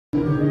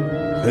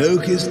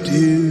Focus,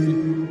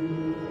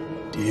 dude.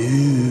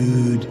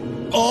 Dude.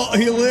 Oh,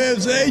 he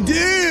lives. Hey,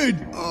 dude.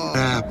 What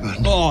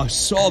happened? Oh, I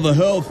saw the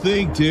whole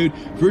thing, dude.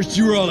 First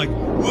you were all like,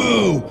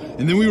 whoa.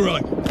 And then we were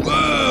like,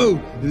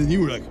 whoa. And then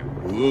you were like,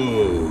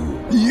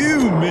 whoa.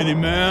 You,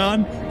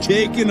 Mini-Man,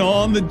 taking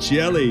on the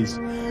jellies.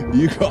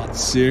 You got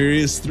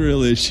serious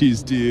thrill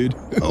issues, dude.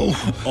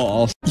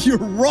 Oh, you're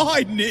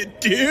riding it,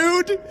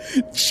 dude.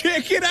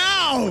 Check it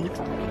out.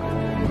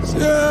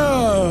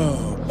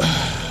 So,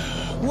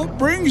 what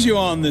brings you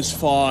on this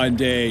fine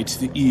day to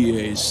the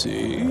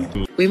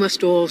EAC? We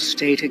must all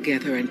stay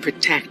together and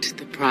protect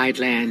the Pride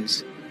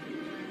Lands.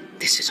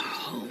 This is our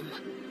home.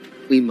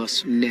 We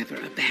must never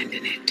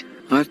abandon it.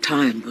 Our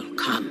time will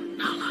come,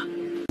 Nala.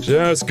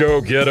 Just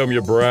go get him,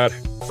 you brat.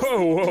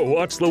 Whoa,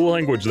 watch the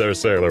language there,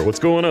 sailor. What's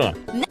going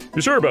on?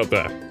 You sure about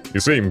that?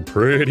 You seem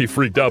pretty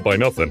freaked out by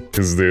nothing.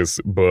 Is this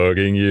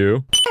bugging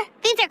you?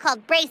 These are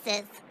called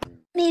braces.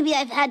 Maybe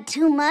I've had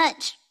too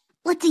much.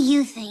 What do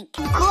you think?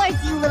 Of course,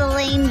 you little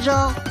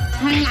angel.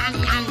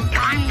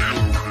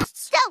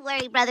 Don't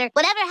worry, brother.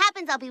 Whatever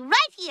happens, I'll be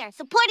right here,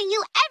 supporting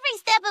you every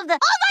step of the—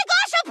 Oh my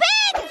gosh, a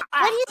pig!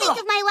 What do you think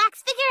of my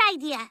wax figure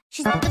idea?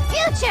 The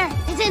future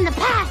is in the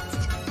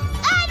past.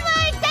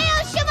 Onward,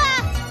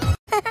 Dayoshima!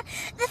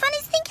 The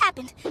funniest thing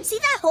happened. See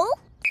that hole?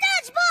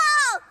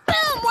 Dodgeball!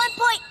 Boom, 1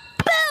 point.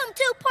 Boom,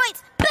 2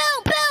 points.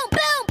 Boom, boom,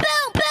 boom,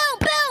 boom, boom,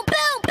 boom,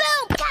 boom,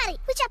 boom. Got it.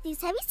 We drop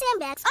these heavy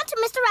sandbags onto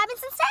Mr.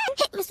 Robinson's head.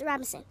 Hit Mr.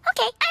 Robinson.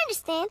 Okay, I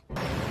understand.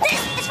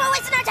 This is for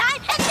wasting our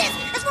time, and this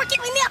is for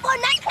keeping me up all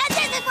night, and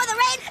this is for the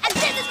rain, and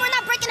this is for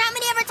not breaking how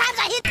many ever times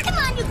I hit. Come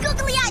on, you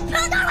googly-eyed.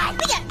 All right,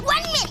 we got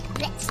 1 minute.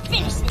 Let's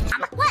finish it.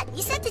 What?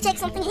 You said to take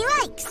something he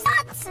likes.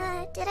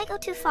 Did I go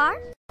too far?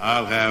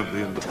 I'll have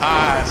the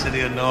entire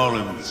city of New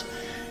Orleans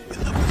in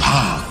the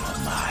palm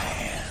of my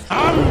hand.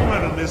 I'm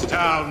running this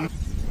town.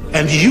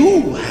 And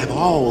you have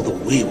all the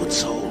wayward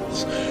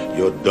souls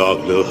your dark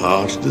little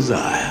heart's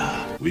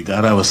desire. We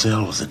got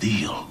ourselves a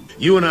deal.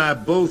 You and I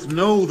both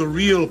know the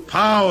real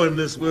power in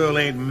this world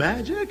ain't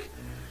magic.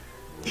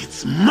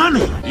 It's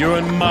money. You're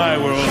in my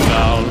world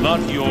now,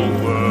 not your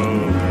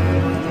world.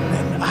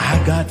 And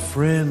I got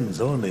friends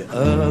on the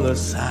other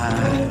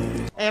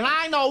side. And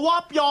I know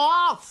whoop your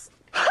ass.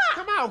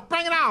 Come on,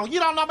 bring it on. You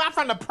don't know I'm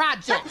from the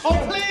project. Oh,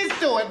 please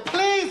do it.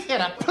 Please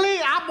hit it.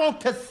 Please, I want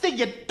to see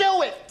you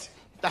do it.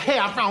 The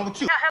hell's wrong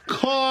with you?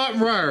 Court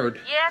word.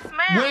 Yes,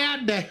 ma'am.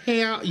 Where the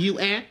hell you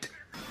at?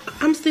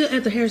 I'm still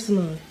at the hair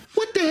salon.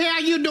 What the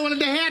hell you doing at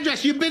the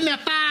hairdresser? You've been there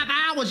 5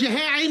 hours. Your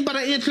hair ain't but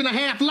 1.5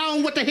 inches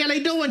long. What the hell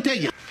they doing to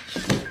you?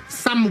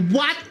 Some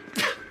what?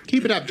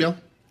 Keep it up, Joe.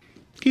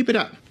 Keep it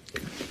up.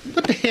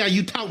 What the hell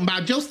you talking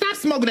about, Joe? Stop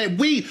smoking that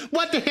weed.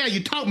 What the hell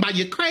you talking about?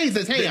 You're crazy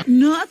as hell.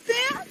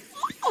 Nothing?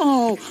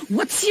 Oh,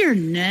 what's your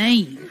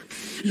name?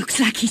 Looks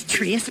like he's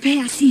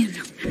trespassing.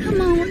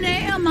 Come on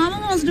now, Mama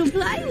wants to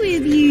play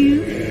with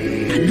you.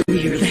 I know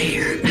you're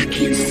there. I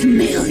can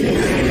smell you.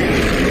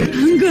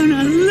 I'm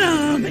gonna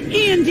love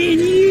ending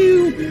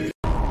you.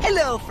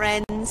 Hello,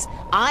 friends.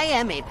 I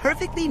am a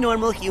perfectly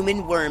normal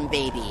human worm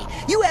baby.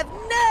 You have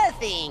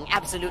nothing,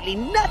 absolutely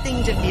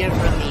nothing to fear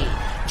from me.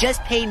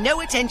 Just pay no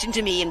attention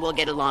to me and we'll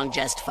get along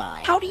just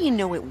fine. How do you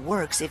know it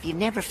works if you've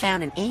never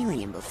found an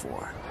alien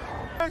before?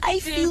 I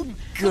feel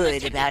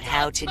good about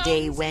how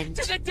today went.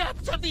 To the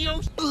depths of the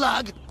ocean.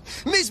 Lug!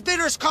 Miss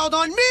Bitters called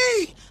on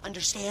me!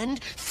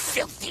 Understand?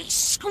 Filthy,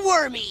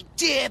 squirmy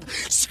dib!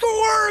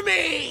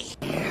 Squirmy!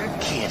 Here,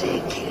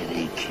 kitty,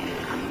 kitty,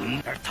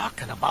 kitty. They're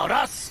talking about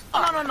us?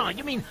 Oh, no,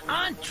 you mean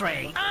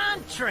entree.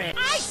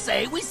 I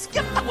say we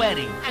skip the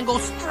wedding and go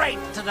straight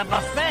to the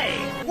buffet.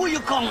 What do you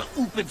call an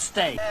oop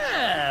steak?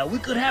 Yeah, we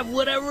could have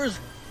whatever's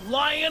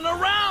lying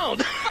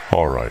around.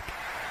 Alright,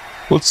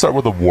 let's start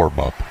with a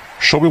warm-up.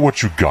 Show me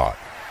what you got.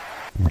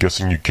 I'm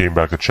guessing you came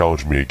back to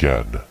challenge me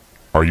again.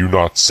 Are you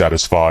not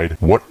satisfied?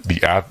 What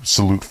the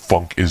absolute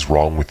funk is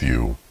wrong with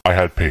you? I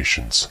had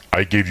patience.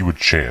 I gave you a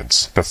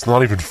chance. That's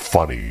not even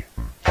funny.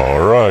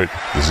 Alright,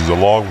 this is a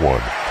long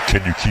one.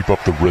 Can you keep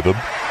up the rhythm?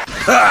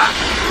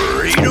 Ha!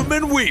 Read 'em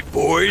and weep,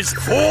 boys.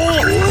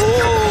 Oh!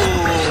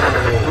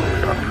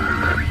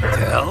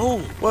 Hell?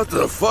 What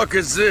the fuck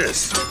is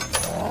this?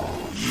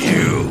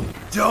 You!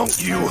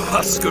 Don't you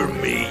husker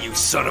me, you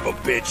son of a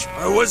bitch!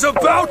 I was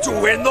about to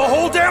win the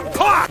whole damn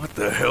pot! What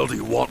the hell do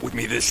you want with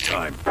me this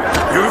time?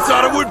 You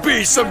thought it would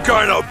be some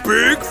kind of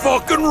big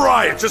fucking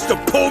riot just to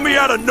pull me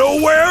out of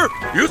nowhere?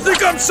 You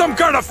think I'm some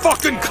kind of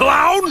fucking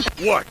clown?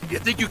 What, you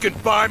think you can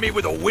buy me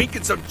with a wink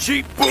and some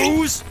cheap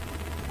booze?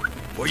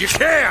 Well, you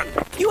can!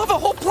 You have a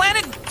whole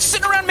planet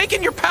sitting around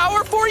making your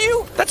power for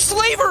you? That's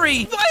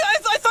slavery!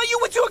 I thought you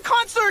went to a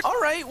concert!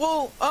 Alright,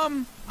 well,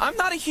 I'm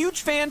not a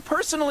huge fan,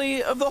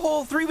 personally, of the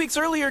whole 3 weeks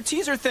earlier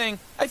teaser thing.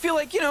 I feel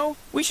like,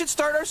 we should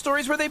start our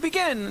stories where they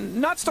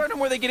begin, not start them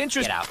where they get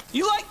interested. Get out.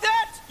 You like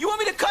that? You want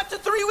me to cut to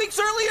 3 weeks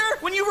earlier,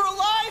 when you were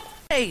alive?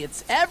 Hey,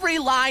 it's every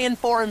lion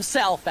for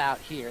himself out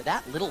here.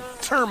 That little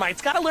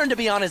termite's gotta learn to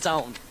be on his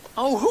own.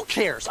 Oh, who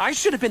cares? I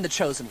should have been the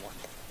chosen one.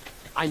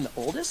 I'm the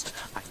oldest,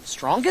 I'm the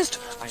strongest,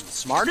 I'm the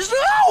smartest.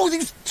 Oh,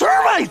 these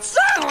termites!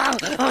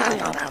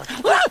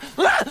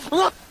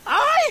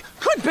 I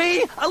could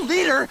be a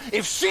leader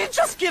if she'd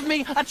just give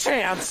me a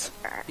chance.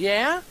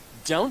 Yeah?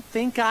 Don't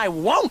think I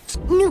won't.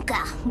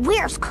 Nuka,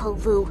 where's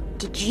Kovu?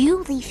 Did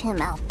you leave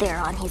him out there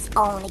on his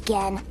own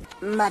again?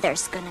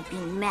 Mother's gonna be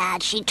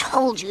mad she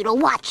told you to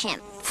watch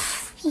him.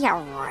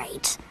 Yeah,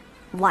 right.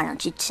 Why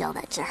don't you tell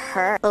that to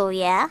her? Oh,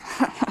 yeah?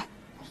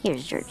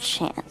 Here's your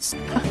chance.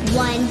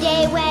 One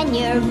day when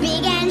you're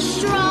big and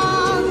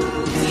strong,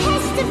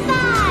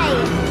 testify!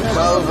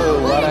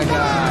 Kovu, what a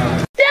guy.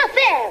 Not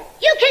fair!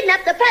 You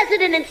kidnapped the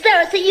president and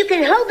Sarah so you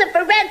can hold them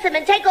for ransom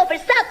and take over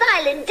South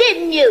Island,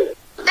 didn't you?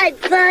 I'm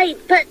fine,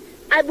 but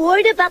I'm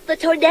worried about the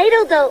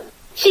tornado, though.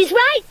 She's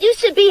right. You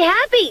should be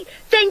happy.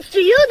 Thanks to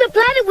you, the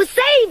planet was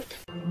saved.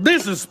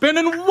 This is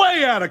spinning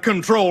way out of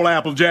control,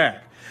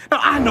 Applejack. Now,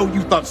 I know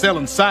you thought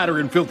selling cider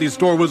in Filthy's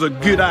store was a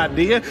good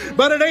idea,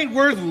 but it ain't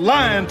worth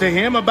lying to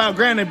him about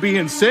Granny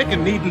being sick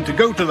and needing to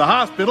go to the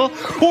hospital,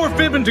 or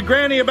fibbing to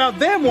Granny about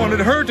them wanting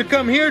her to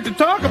come here to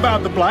talk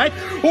about the blight,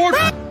 or...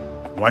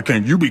 Why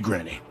can't you be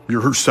Granny?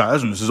 You're her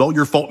size, and this is all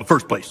your fault in the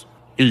first place.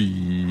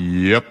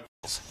 Yep.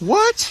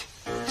 What?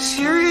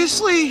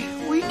 Seriously?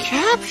 We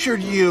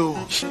captured you.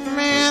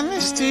 Man,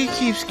 this day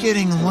keeps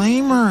getting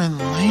lamer and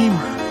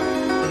lamer.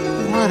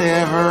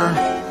 Whatever.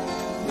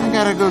 I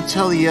gotta go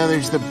tell the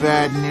others the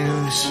bad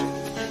news.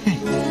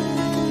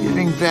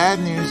 Giving bad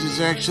news is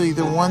actually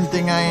the one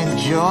thing I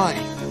enjoy.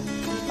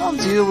 I'll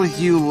deal with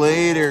you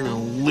later,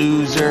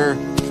 loser.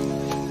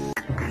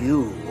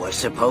 You were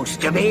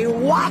supposed to be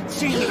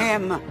watching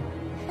him.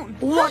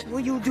 What were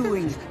you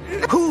doing?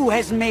 Who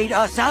has made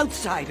us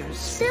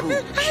outsiders?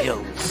 Who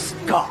killed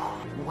Scar?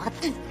 What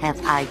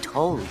have I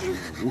told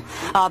you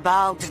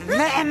about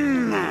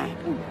them?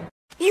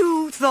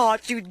 You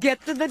thought you'd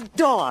get to the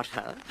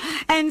daughter,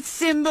 and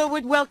Simba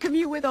would welcome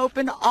you with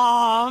open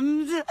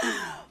arms?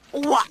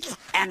 What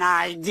an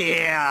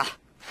idea!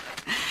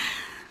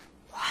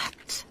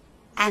 What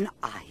an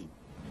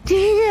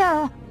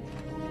idea!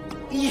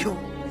 You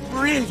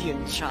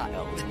brilliant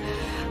child.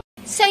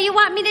 So you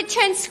want me to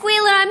turn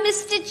squealer on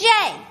Mr. J?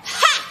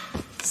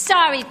 Ha!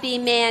 Sorry,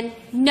 B-Man.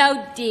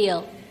 No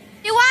deal.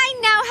 Do I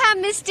know how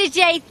Mr.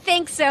 J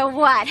thinks or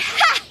what?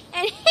 Ha!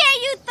 And here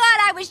you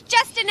thought I was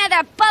just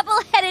another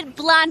bubble-headed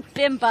blonde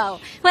bimbo.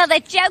 Well, the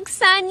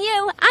joke's on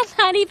you. I'm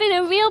not even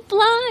a real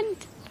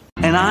blonde.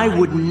 And I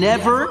would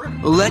never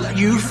let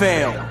you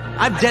fail.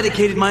 I've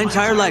dedicated my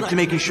entire life to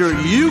making sure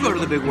you go to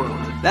the big world.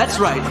 That's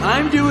right.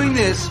 I'm doing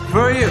this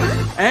for you.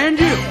 And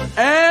you.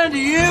 And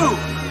you.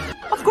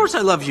 Of course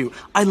I love you.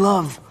 I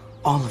love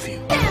all of you.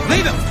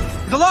 Leave him!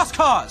 The lost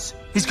cause!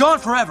 He's gone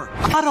forever.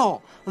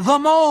 Puddle, the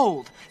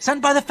mold,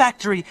 sent by the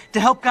factory to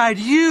help guide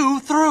you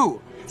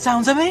through.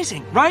 Sounds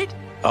amazing, right?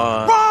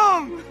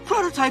 Wrong!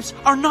 Prototypes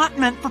are not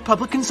meant for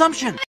public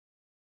consumption.